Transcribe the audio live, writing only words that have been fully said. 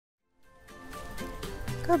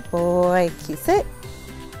Good boy. Can you sit?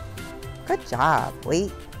 Good job.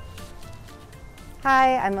 Wait.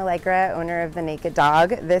 Hi, I'm Allegra, owner of The Naked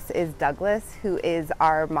Dog. This is Douglas, who is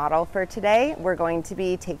our model for today. We're going to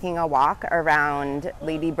be taking a walk around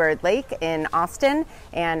Lady Bird Lake in Austin,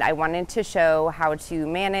 and I wanted to show how to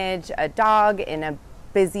manage a dog in a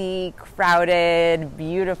busy, crowded,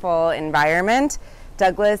 beautiful environment.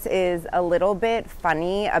 Douglas is a little bit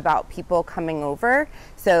funny about people coming over,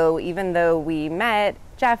 so even though we met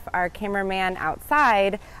Jeff, our cameraman,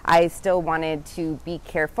 outside, I still wanted to be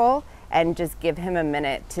careful and just give him a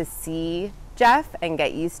minute to see Jeff and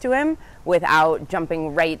get used to him without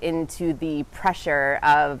jumping right into the pressure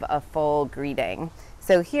of a full greeting.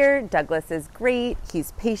 So here, Douglas is great.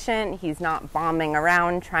 He's patient. He's not bombing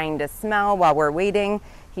around trying to smell while we're waiting.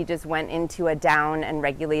 He just went into a down and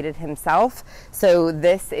regulated himself. So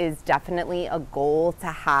this is definitely a goal to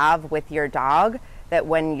have with your dog, that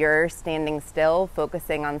when you're standing still,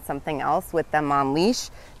 focusing on something else with them on leash,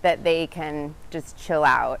 that they can just chill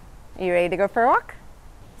out. Are you ready to go for a walk?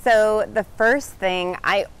 So the first thing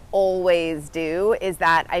I always do is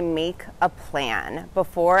that I make a plan.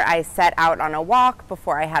 Before I set out on a walk,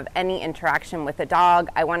 before I have any interaction with a dog,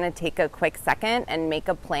 I want to take a quick second and make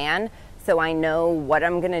a plan so I know what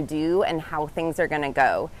I'm going to do and how things are going to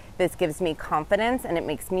go. This gives me confidence and it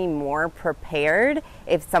makes me more prepared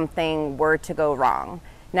if something were to go wrong.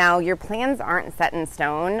 Now, your plans aren't set in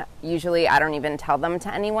stone. Usually I don't even tell them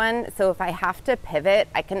to anyone. So if I have to pivot,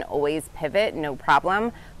 I can always pivot, no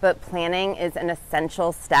problem. But planning is an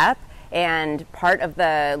essential step. And part of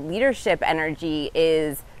the leadership energy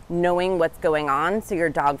is knowing what's going on so your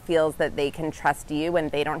dog feels that they can trust you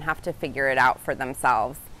and they don't have to figure it out for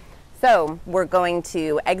themselves. So we're going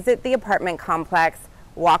to exit the apartment complex,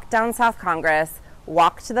 walk down South Congress,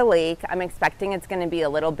 walk to the lake. I'm expecting it's going to be a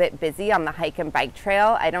little bit busy on the hike and bike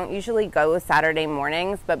trail. I don't usually go Saturday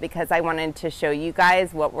mornings, but because I wanted to show you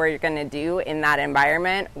guys what we're going to do in that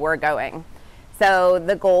environment, we're going. So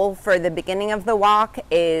the goal for the beginning of the walk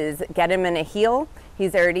is get him in a heel.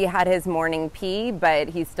 He's already had his morning pee, but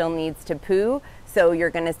he still needs to poo. So you're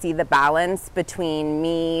going to see the balance between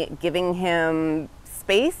me giving him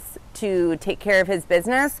space to take care of his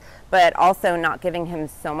business, but also not giving him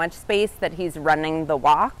so much space that he's running the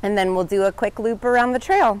walk. And then we'll do a quick loop around the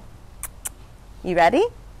trail. You ready?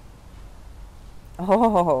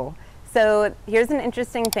 Oh, so here's an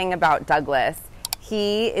interesting thing about Douglas.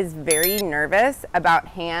 He is very nervous about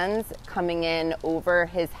hands coming in over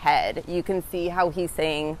his head. You can see how he's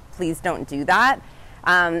saying, please don't do that.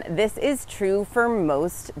 This is true for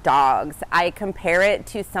most dogs. I compare it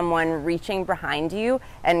to someone reaching behind you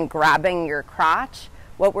and grabbing your crotch.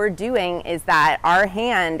 What we're doing is that our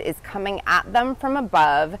hand is coming at them from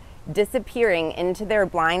above, disappearing into their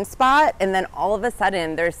blind spot, and then all of a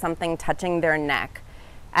sudden there's something touching their neck.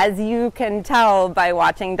 As you can tell by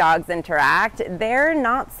watching dogs interact, they're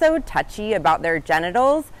not so touchy about their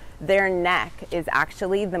genitals. Their neck is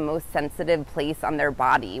actually the most sensitive place on their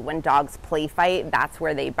body. When dogs play fight, that's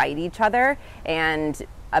where they bite each other, and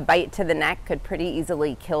a bite to the neck could pretty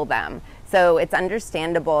easily kill them. So it's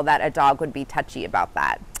understandable that a dog would be touchy about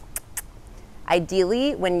that.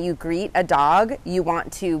 Ideally, when you greet a dog, you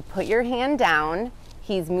want to put your hand down,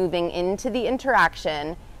 he's moving into the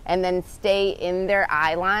interaction, and then stay in their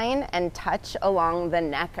eye line and touch along the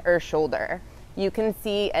neck or shoulder. You can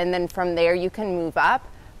see, and then from there you can move up.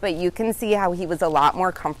 But you can see how he was a lot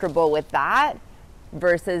more comfortable with that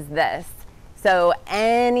versus this. So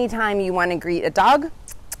anytime you want to greet a dog,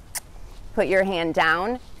 put your hand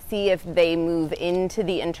down, see if they move into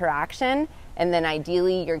the interaction, and then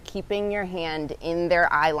ideally you're keeping your hand in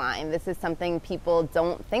their eye line. This is something people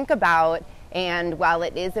don't think about, and while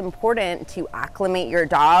it is important to acclimate your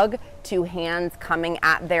dog to hands coming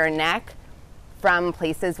at their neck from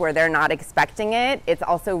places where they're not expecting it, it's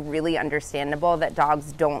also really understandable that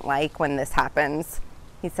dogs don't like when this happens.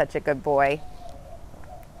 He's such a good boy.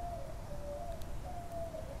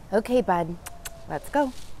 Okay, bud, let's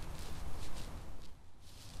go.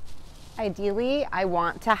 Ideally, I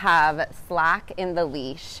want to have slack in the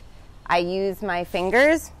leash. I use my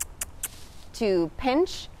fingers to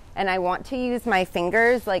pinch, and I want to use my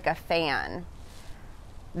fingers like a fan.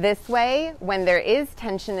 This way, when there is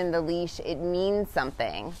tension in the leash, it means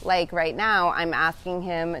something. Like right now, I'm asking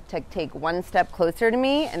him to take one step closer to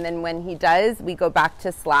me, and then when he does, we go back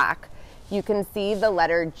to slack. You can see the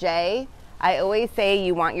letter J. I always say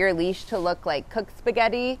you want your leash to look like cooked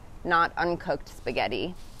spaghetti, not uncooked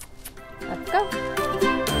spaghetti. Let's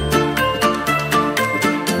go.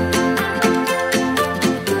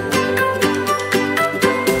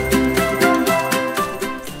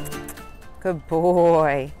 Good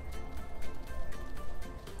boy.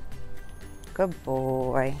 Good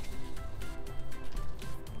boy.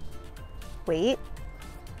 Wait.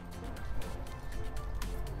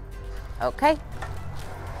 Okay.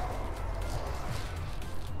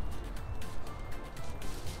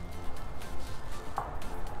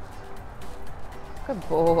 Good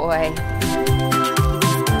boy.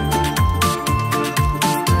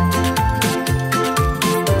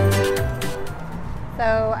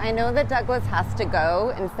 So I know that Douglas has to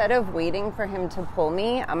go. Instead of waiting for him to pull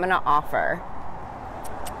me, I'm gonna offer.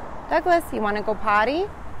 Douglas, you wanna go potty?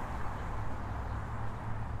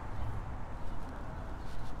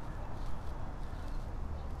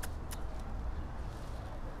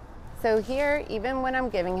 So here, even when I'm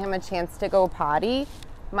giving him a chance to go potty,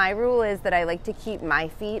 my rule is that I like to keep my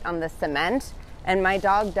feet on the cement, and my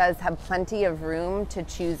dog does have plenty of room to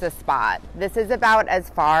choose a spot. This is about as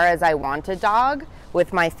far as I want a dog,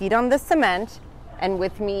 with my feet on the cement and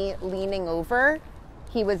with me leaning over.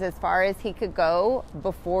 He was as far as he could go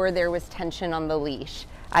before there was tension on the leash.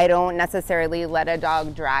 I don't necessarily let a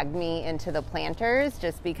dog drag me into the planters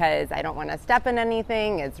just because I don't want to step in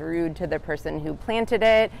anything. It's rude to the person who planted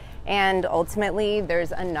it. And ultimately,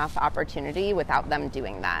 there's enough opportunity without them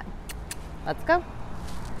doing that. Let's go.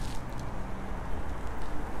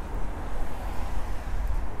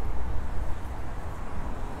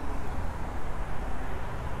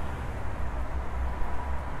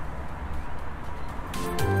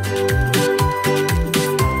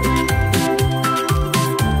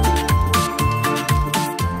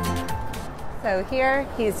 So here,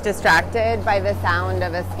 he's distracted by the sound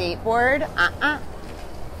of a skateboard.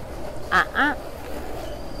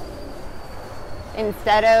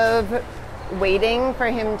 Instead of waiting for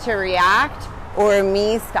him to react or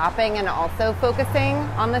me stopping and also focusing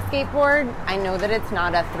on the skateboard, I know that it's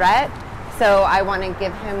not a threat. So I want to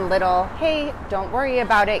give him little, hey, don't worry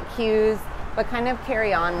about it cues, but kind of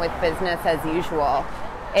carry on with business as usual.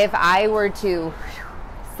 If I were to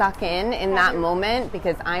suck in that moment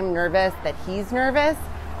because I'm nervous that he's nervous,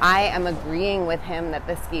 I am agreeing with him that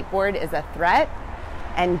the skateboard is a threat.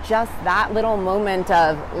 And just that little moment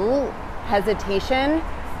of hesitation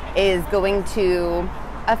is going to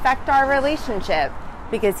affect our relationship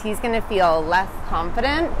because he's going to feel less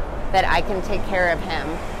confident that I can take care of him.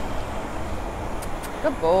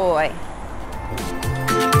 Good boy.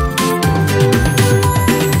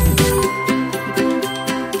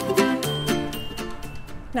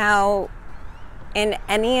 Now, in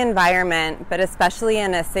any environment, but especially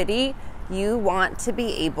in a city, you want to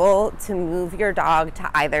be able to move your dog to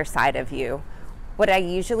either side of you. What I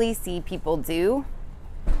usually see people do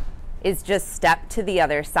is just step to the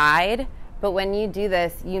other side, but when you do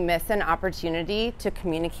this, you miss an opportunity to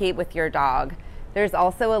communicate with your dog. There's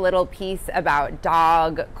also a little piece about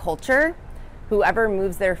dog culture. Whoever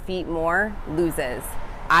moves their feet more loses.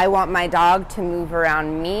 I want my dog to move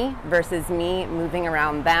around me versus me moving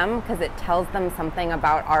around them because it tells them something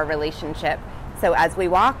about our relationship. So as we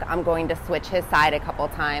walk, I'm going to switch his side a couple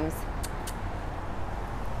times.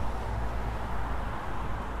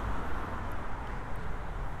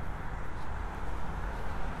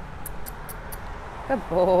 Good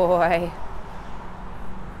boy.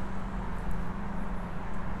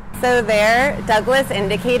 So there, Douglas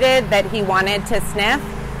indicated that he wanted to sniff,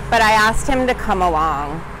 but I asked him to come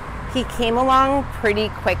along. He came along pretty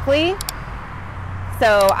quickly,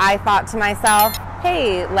 so I thought to myself,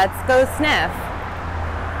 hey, let's go sniff.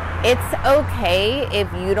 It's okay if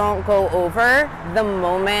you don't go over the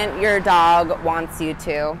moment your dog wants you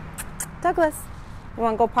to. Douglas, you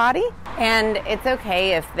want to go potty? And it's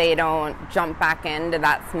okay if they don't jump back into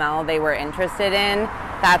that smell they were interested in.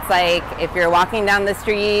 That's like if you're walking down the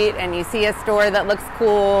street and you see a store that looks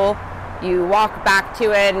cool, you walk back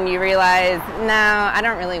to it and you realize, no, I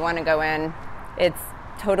don't really want to go in. It's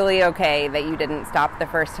totally okay that you didn't stop the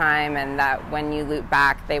first time and that when you loop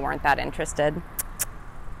back, they weren't that interested.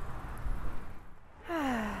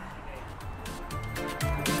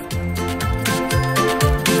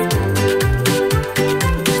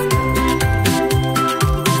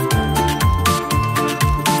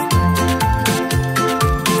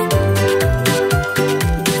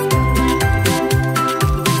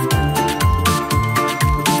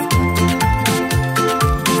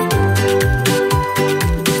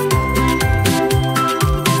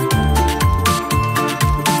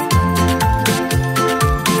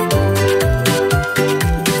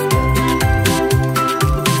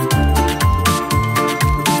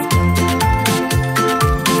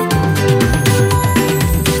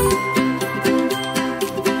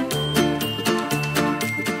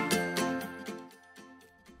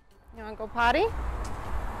 Go potty?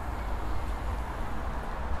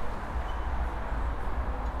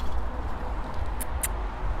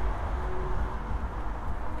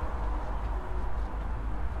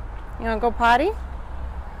 You wanna go potty?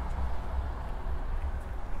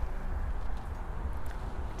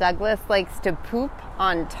 Douglas likes to poop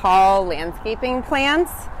on tall landscaping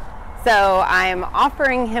plants, so I'm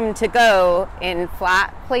offering him to go in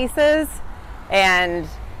flat places, and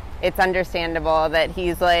it's understandable that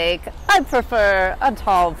he's like, I prefer a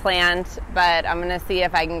tall plant, but I'm gonna see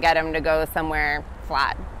if I can get him to go somewhere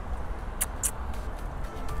flat.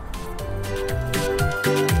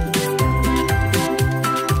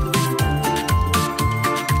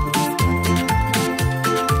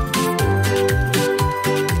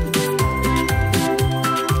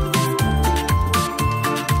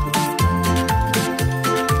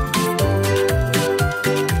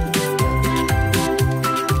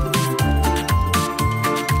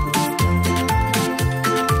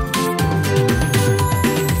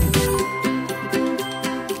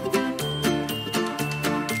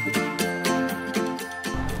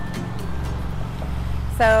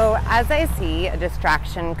 So as I see a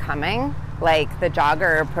distraction coming, like the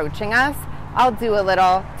jogger approaching us, I'll do a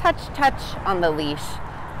little touch on the leash.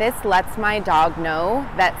 This lets my dog know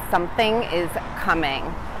that something is coming.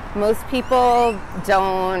 Most people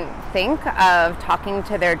don't think of talking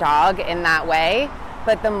to their dog in that way,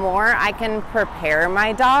 but the more I can prepare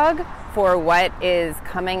my dog for what is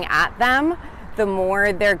coming at them, the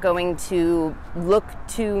more they're going to look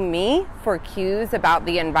to me for cues about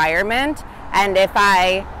the environment. And if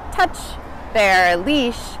I touch their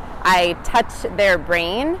leash, I touch their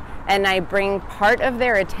brain and I bring part of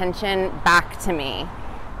their attention back to me.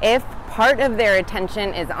 If part of their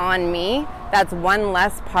attention is on me, that's one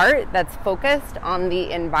less part that's focused on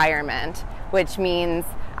the environment, which means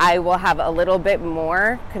I will have a little bit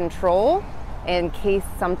more control in case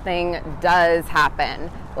something does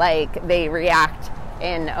happen, like they react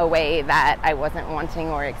in a way that I wasn't wanting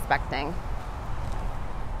or expecting.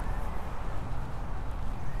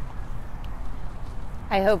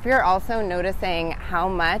 I hope you're also noticing how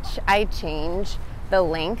much I change the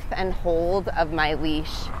length and hold of my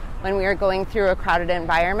leash. When we were going through a crowded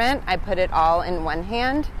environment, I put it all in one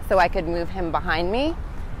hand so I could move him behind me.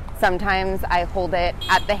 Sometimes I hold it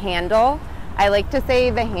at the handle. I like to say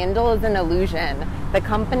the handle is an illusion. The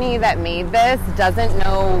company that made this doesn't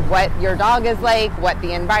know what your dog is like, what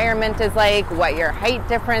the environment is like, what your height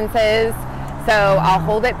difference is. So I'll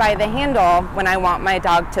hold it by the handle when I want my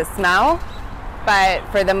dog to smell. But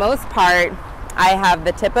for the most part, I have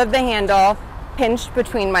the tip of the handle pinched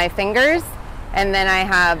between my fingers, and then I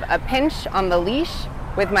have a pinch on the leash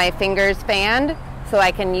with my fingers fanned so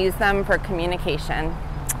I can use them for communication.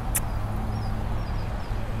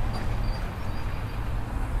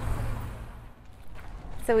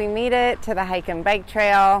 So we made it to the hike and bike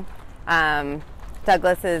trail.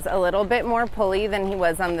 Douglas is a little bit more pulley than he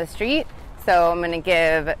was on the street, so I'm going to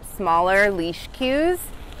give smaller leash cues.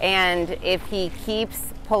 And if he keeps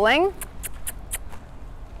pulling,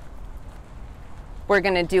 we're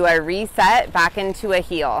going to do a reset back into a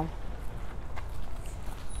heel.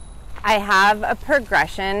 I have a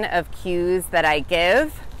progression of cues that I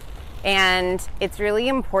give, and it's really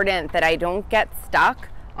important that I don't get stuck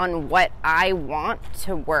on what I want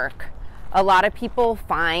to work. A lot of people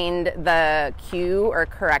find the cue or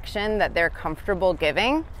correction that they're comfortable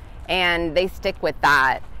giving, and they stick with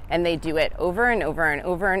that. And they do it over and over and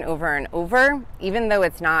over and over and over, even though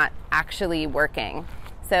it's not actually working.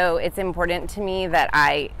 So it's important to me that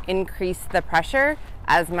I increase the pressure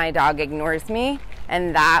as my dog ignores me,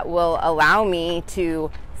 and that will allow me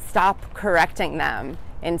to stop correcting them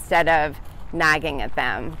instead of nagging at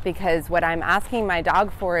them. Because what I'm asking my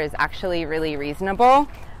dog for is actually really reasonable.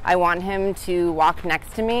 I want him to walk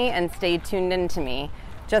next to me and stay tuned into me,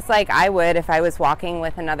 just like I would if I was walking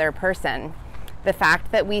with another person. The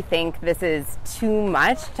fact that we think this is too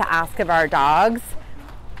much to ask of our dogs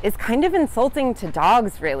is kind of insulting to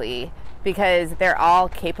dogs, really, because they're all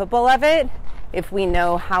capable of it if we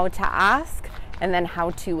know how to ask and then how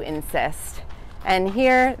to insist. And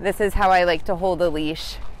here, this is how I like to hold a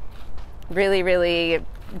leash. Really, really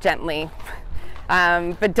gently.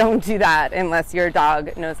 But don't do that unless your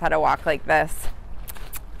dog knows how to walk like this.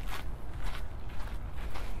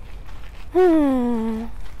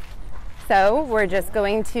 So we're just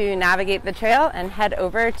going to navigate the trail and head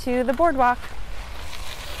over to the boardwalk.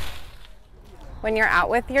 When you're out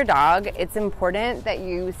with your dog, it's important that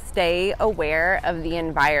you stay aware of the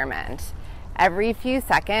environment. Every few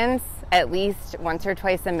seconds, at least once or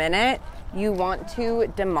twice a minute, you want to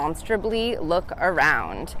demonstrably look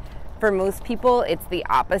around. For most people, it's the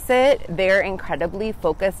opposite. They're incredibly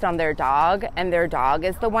focused on their dog, and their dog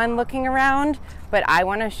is the one looking around. But I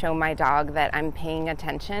want to show my dog that I'm paying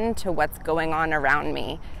attention to what's going on around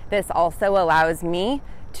me. This also allows me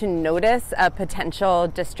to notice a potential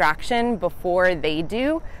distraction before they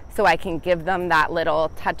do, so I can give them that little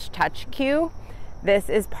touch cue. This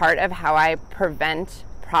is part of how I prevent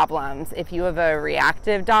problems. If you have a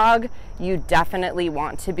reactive dog, you definitely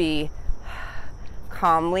want to be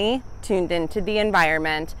calmly tuned into the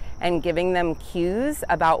environment and giving them cues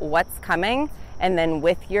about what's coming, and then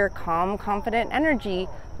with your calm, confident energy,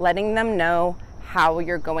 letting them know how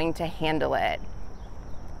you're going to handle it.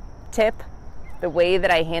 Tip: the way that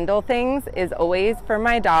I handle things is always for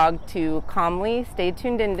my dog to calmly stay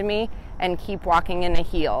tuned into me and keep walking in a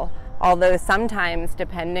heel. Although sometimes,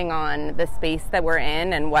 depending on the space that we're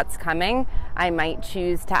in and what's coming, I might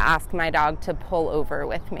choose to ask my dog to pull over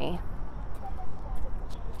with me.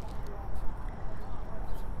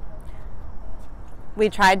 We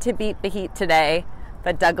tried to beat the heat today,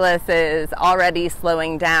 but Douglas is already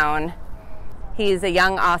slowing down. He's a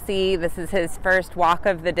young Aussie. This is his first walk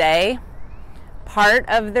of the day. Part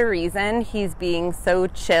of the reason he's being so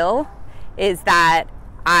chill is that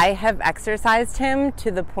I have exercised him to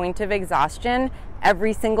the point of exhaustion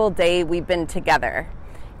every single day we've been together.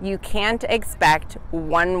 You can't expect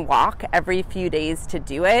one walk every few days to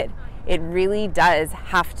do it. It really does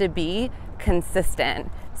have to be consistent.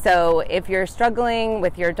 So if you're struggling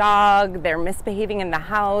with your dog, they're misbehaving in the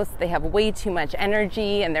house, they have way too much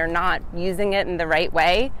energy and they're not using it in the right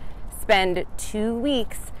way, spend 2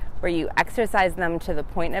 weeks where you exercise them to the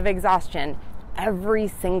point of exhaustion every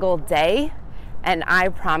single day, and I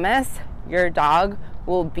promise your dog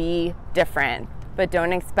will be different. But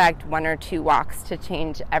don't expect 1 or 2 walks to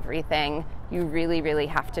change everything. You really, really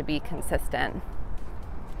have to be consistent.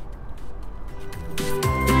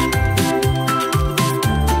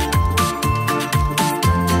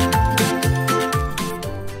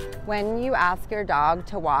 When you ask your dog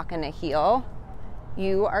to walk in a heel,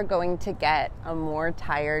 you are going to get a more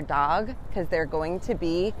tired dog because they're going to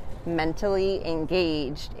be mentally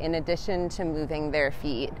engaged in addition to moving their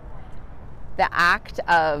feet. The act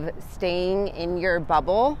of staying in your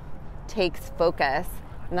bubble takes focus,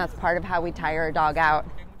 and that's part of how we tire a dog out.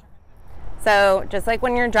 So just like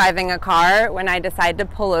when you're driving a car, when I decide to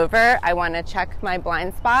pull over, I want to check my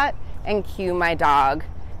blind spot and cue my dog.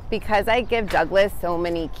 Because I give Douglas so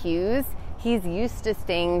many cues, he's used to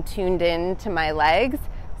staying tuned in to my legs.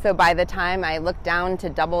 So by the time I look down to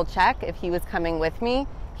double check if he was coming with me,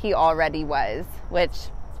 he already was, which,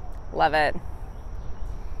 love it.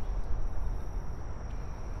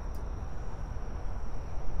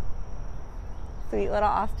 Sweet little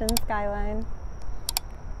Austin skyline.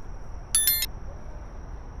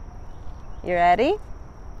 You ready?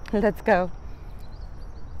 Let's go.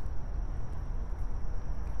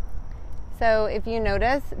 So if you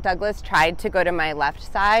notice, Douglas tried to go to my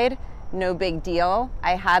left side. No big deal.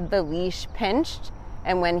 I had the leash pinched,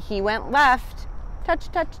 and when he went left,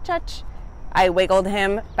 touch, touch, touch, I wiggled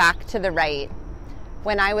him back to the right.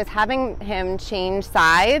 When I was having him change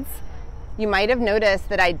sides, you might have noticed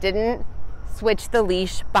that I didn't switch the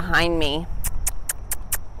leash behind me.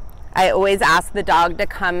 I always ask the dog to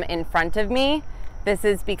come in front of me. This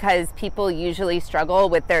is because people usually struggle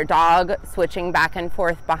with their dog switching back and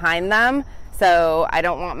forth behind them. So I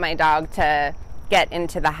don't want my dog to get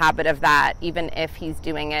into the habit of that, even if he's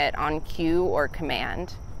doing it on cue or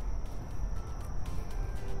command.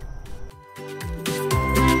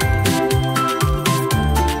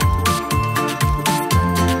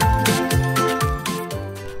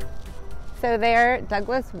 So there,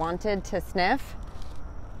 Douglas wanted to sniff,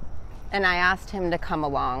 and I asked him to come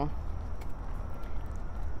along.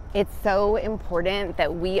 It's so important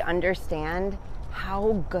that we understand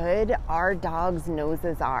how good our dogs'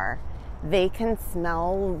 noses are. They can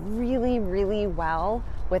smell really, really well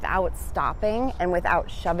without stopping and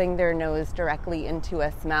without shoving their nose directly into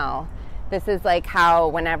a smell. This is like how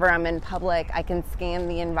whenever I'm in public, I can scan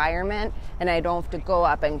the environment and I don't have to go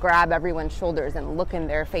up and grab everyone's shoulders and look in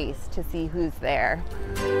their face to see who's there.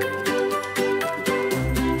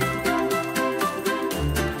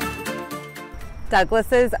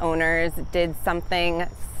 Douglas's owners did something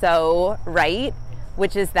so right,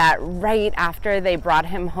 which is that right after they brought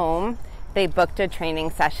him home, they booked a training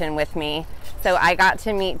session with me. So I got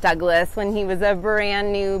to meet Douglas when he was a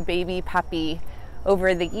brand new baby puppy.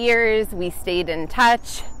 Over the years, we stayed in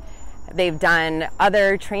touch. They've done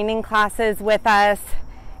other training classes with us,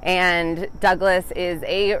 and Douglas is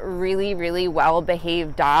a really, really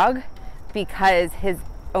well-behaved dog because his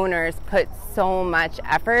owners put so much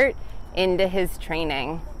effort into his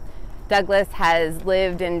training. Douglas has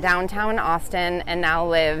lived in downtown Austin and now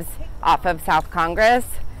lives off of South Congress.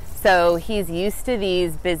 So he's used to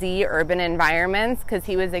these busy urban environments because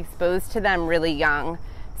he was exposed to them really young.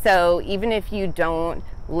 So even if you don't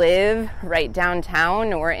live right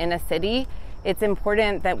downtown or in a city, it's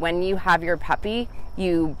important that when you have your puppy,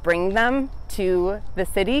 you bring them to the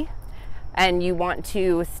city, and you want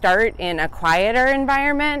to start in a quieter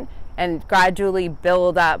environment and gradually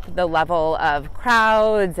build up the level of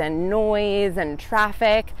crowds and noise and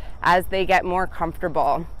traffic as they get more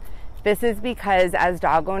comfortable. This is because as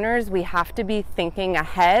dog owners, we have to be thinking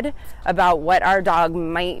ahead about what our dog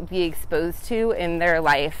might be exposed to in their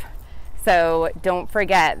life. So don't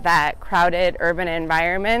forget that crowded urban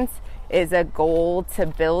environments is a goal to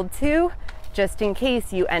build to, just in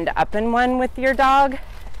case you end up in one with your dog.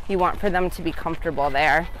 You want for them to be comfortable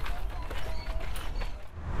there.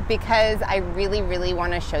 Because I really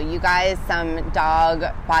want to show you guys some dog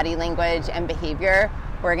body language and behavior,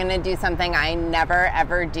 we're going to do something I never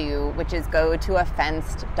ever do, which is go to a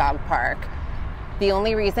fenced dog park. The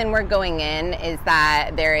only reason we're going in is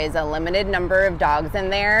that there is a limited number of dogs in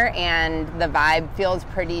there, and the vibe feels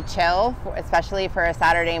pretty chill, especially for a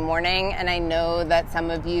Saturday morning. And I know that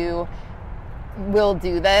some of you will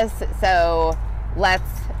do this, so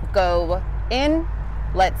let's go in,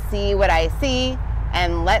 let's see what I see,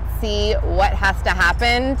 and let's see what has to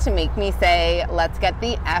happen to make me say, let's get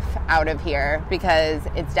the F out of here, because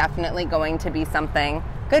it's definitely going to be something.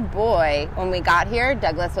 Good boy. When we got here,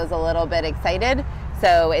 Douglas was a little bit excited,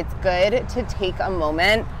 so it's good to take a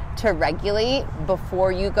moment to regulate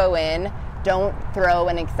before you go in. Don't throw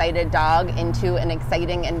an excited dog into an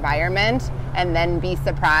exciting environment and then be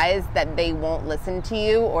surprised that they won't listen to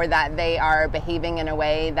you, or that they are behaving in a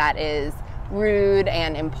way that is rude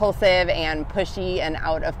and impulsive and pushy and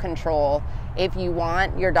out of control. If you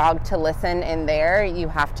want your dog to listen in there, you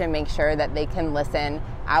have to make sure that they can listen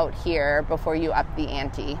out here before you up the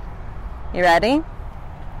ante. You ready?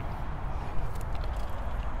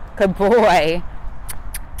 Good boy.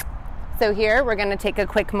 So here we're going to take a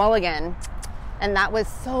quick mulligan. And that was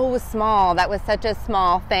so small. That was such a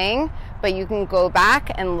small thing, but you can go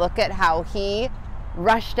back and look at how he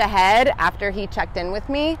rushed ahead after he checked in with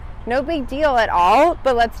me. No big deal at all,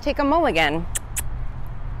 but let's take a mulligan.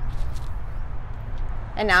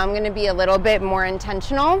 And now I'm going to be a little bit more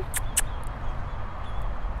intentional.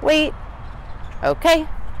 Wait. Okay.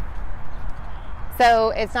 So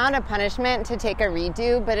it's not a punishment to take a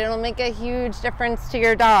redo, but it'll make a huge difference to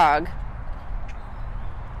your dog.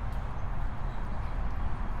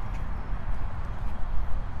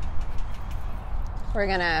 We're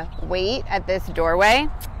gonna wait at this doorway.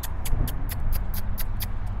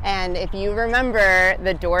 And if you remember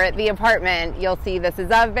the door at the apartment, you'll see this is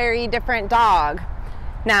a very different dog.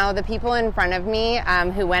 Now, the people in front of me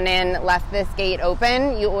who went in left this gate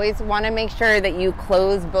open. You always want to make sure that you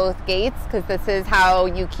close both gates, because this is how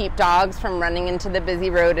you keep dogs from running into the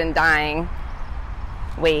busy road and dying.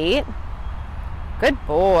 Wait. Good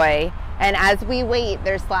boy. And as we wait,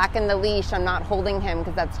 there's slack in the leash. I'm not holding him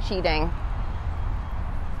because that's cheating.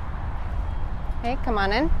 Okay, come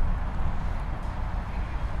on in.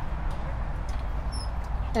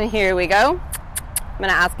 And here we go. I'm going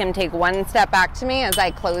to ask him to take one step back to me as I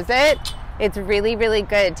close it. It's really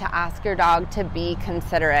good to ask your dog to be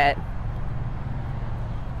considerate.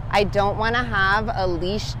 I don't want to have a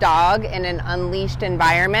leash dog in an unleashed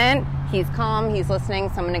environment. He's calm, he's listening,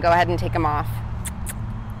 so I'm going to go ahead and take him off.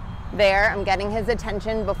 There, I'm getting his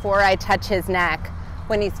attention before I touch his neck.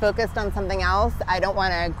 When he's focused on something else, I don't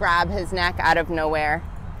want to grab his neck out of nowhere.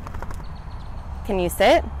 Can you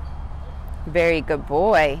sit? Very good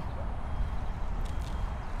boy.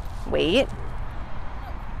 Wait.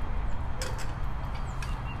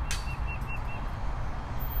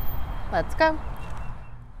 Let's go.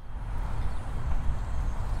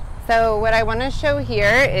 So what I want to show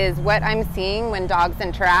here is what I'm seeing when dogs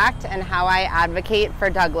interact and how I advocate for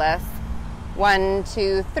Douglas. 1,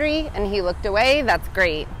 2, 3, and he looked away. That's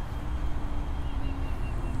great.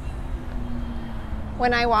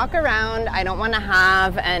 When I walk around, I don't want to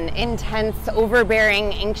have an intense,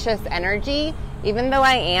 overbearing, anxious energy. Even though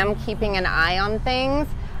I am keeping an eye on things,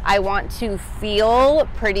 I want to feel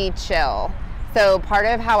pretty chill. So part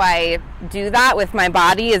of how I do that with my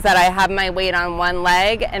body is that I have my weight on one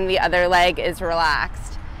leg and the other leg is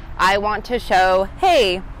relaxed. I want to show,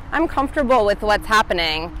 hey, I'm comfortable with what's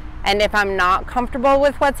happening. And if I'm not comfortable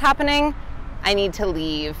with what's happening, I need to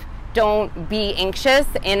leave. Don't be anxious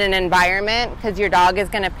in an environment, because your dog is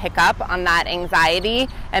going to pick up on that anxiety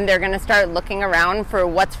and they're going to start looking around for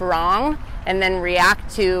what's wrong and then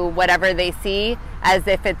react to whatever they see as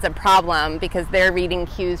if it's a problem, because they're reading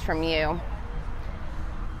cues from you.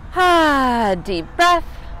 Deep breath.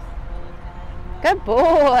 Good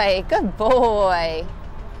boy, good boy.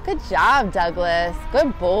 Good job, Douglas.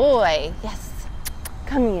 Good boy. Yes.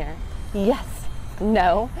 Come here. Yes.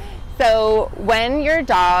 No. So when your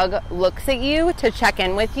dog looks at you to check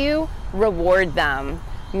in with you, reward them.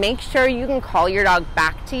 Make sure you can call your dog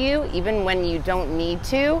back to you even when you don't need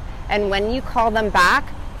to. And when you call them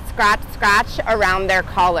back, scratch around their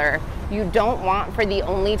collar. You don't want for the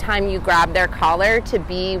only time you grab their collar to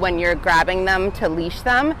be when you're grabbing them to leash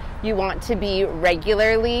them. You want to be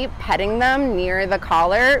regularly petting them near the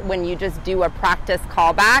collar when you just do a practice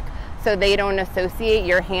callback, so they don't associate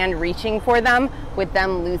your hand reaching for them with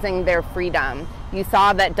them losing their freedom. You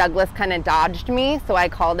saw that Douglas kind of dodged me, so I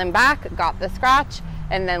called him back, got the scratch,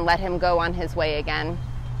 and then let him go on his way again.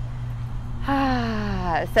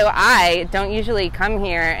 So I don't usually come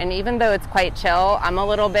here, and even though it's quite chill, I'm a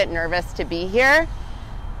little bit nervous to be here.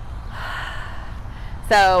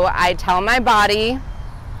 So I tell my body,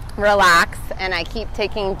 relax, and I keep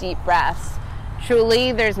taking deep breaths.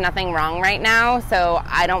 Truly, there's nothing wrong right now, so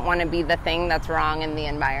I don't want to be the thing that's wrong in the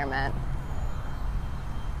environment.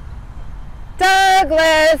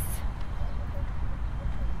 Douglas!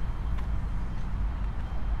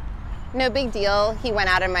 No big deal, he went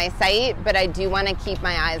out of my sight, but I do want to keep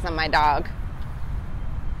my eyes on my dog.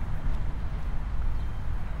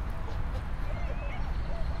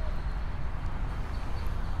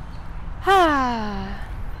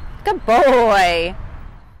 Good boy.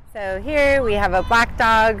 So here we have a black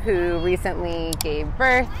dog who recently gave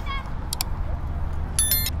birth.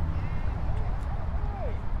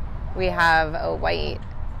 We have a white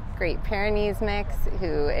Great Pyrenees mix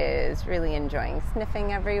who is really enjoying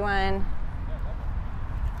sniffing everyone.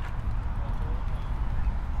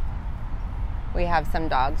 We have some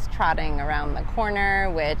dogs trotting around the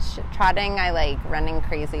corner, which trotting I like, running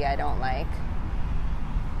crazy I don't like.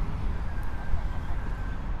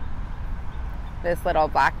 This little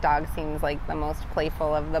black dog seems like the most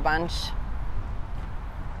playful of the bunch.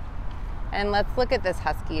 And let's look at this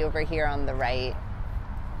husky over here on the right.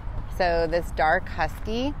 So this dark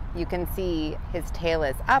husky, you can see his tail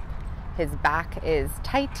is up, his back is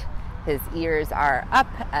tight, his ears are up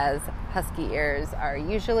as husky ears are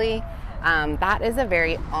usually. That is a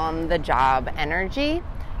very on-the-job energy.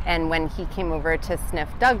 And when he came over to sniff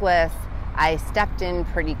Douglas, I stepped in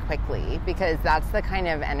pretty quickly because that's the kind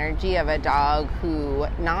of energy of a dog who,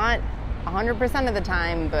 not 100% of the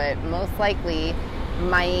time, but most likely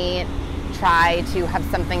might try to have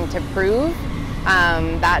something to prove.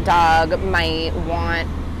 That dog might want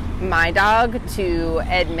my dog to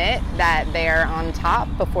admit that they're on top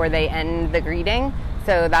before they end the greeting.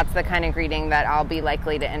 So that's the kind of greeting that I'll be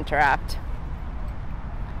likely to interrupt.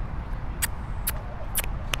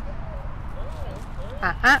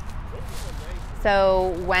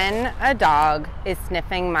 So when a dog is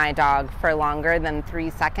sniffing my dog for longer than 3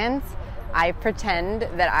 seconds, I pretend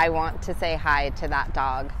that I want to say hi to that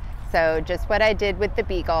dog. So just what I did with the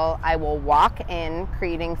beagle, I will walk in,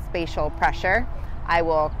 creating spatial pressure. I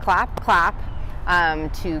will clap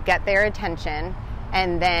to get their attention,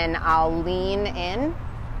 and then I'll lean in,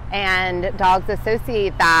 and dogs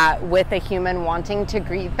associate that with a human wanting to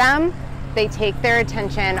greet them. They take their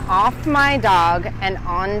attention off my dog and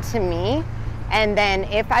onto me. And then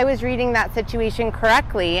if I was reading that situation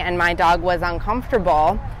correctly and my dog was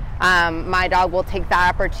uncomfortable, my dog will take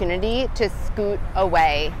that opportunity to scoot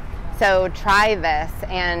away. So try this,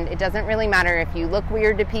 and it doesn't really matter if you look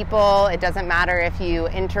weird to people. It doesn't matter if you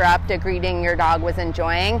interrupt a greeting your dog was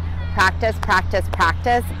enjoying. Practice, practice,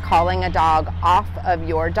 practice calling a dog off of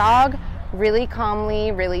your dog really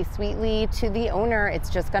calmly, really sweetly to the owner. It's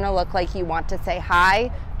just going to look like you want to say hi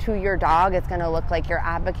to your dog. It's going to look like you're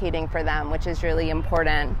advocating for them, which is really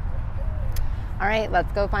important. All right,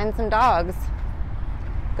 let's go find some dogs.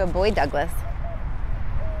 Good boy, Douglas.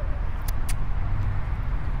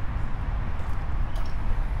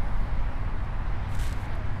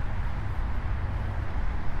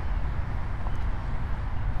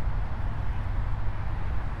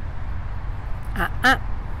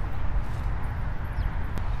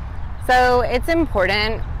 So it's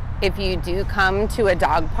important, if you do come to a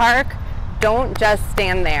dog park, don't just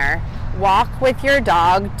stand there. Walk with your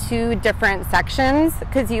dog to different sections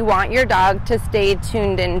because you want your dog to stay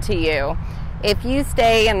tuned into you. If you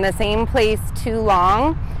stay in the same place too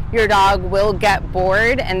long, your dog will get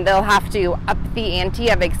bored and they'll have to up the ante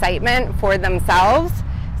of excitement for themselves.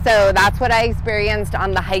 So that's what I experienced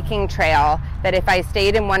on the hiking trail, that if I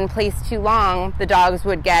stayed in one place too long, the dogs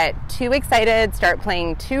would get too excited, start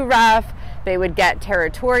playing too rough. They would get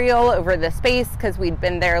territorial over the space because we'd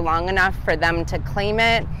been there long enough for them to claim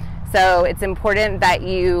it. So it's important that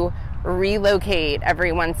you relocate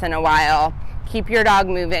every once in a while. Keep your dog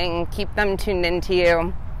moving, keep them tuned into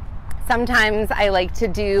you. Sometimes I like to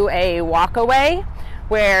do a walk away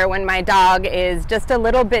where when my dog is just a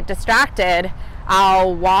little bit distracted,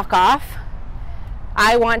 I'll walk off.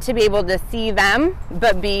 I want to be able to see them,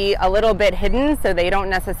 but be a little bit hidden so they don't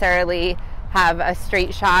necessarily have a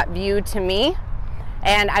straight shot view to me.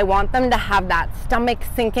 And I want them to have that stomach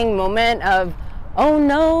sinking moment of, oh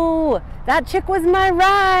no, that chick was my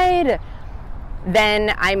ride.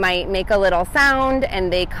 Then I might make a little sound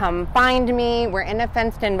and they come find me. We're in a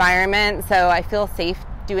fenced environment, so I feel safe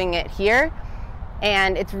doing it here.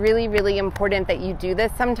 And it's really, really important that you do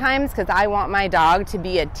this sometimes, because I want my dog to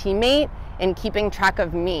be a teammate in keeping track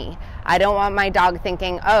of me. I don't want my dog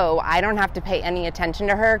thinking, oh, I don't have to pay any attention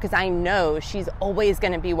to her because I know she's always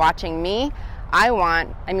going to be watching me. I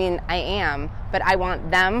am, but I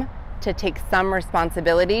want them to take some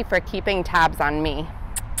responsibility for keeping tabs on me.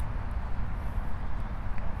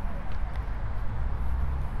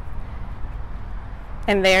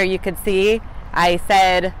 And there you could see I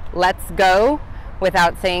said, let's go,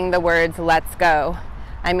 without saying the words, let's go.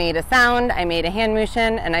 I made a sound, I made a hand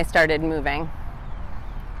motion, and I started moving.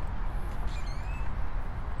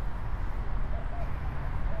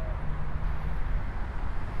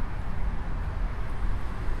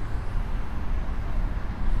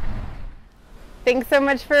 Thanks so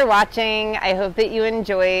much for watching. I hope that you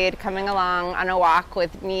enjoyed coming along on a walk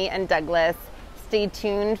with me and Douglas. Stay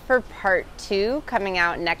tuned for part 2 coming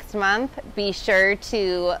out next month. Be sure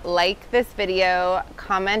to like this video,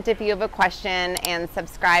 comment if you have a question, and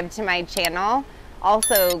subscribe to my channel.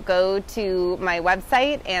 Also, go to my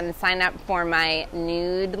website and sign up for my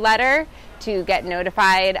newsletter to get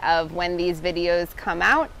notified of when these videos come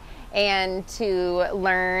out and to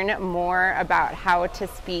learn more about how to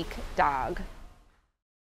speak dog.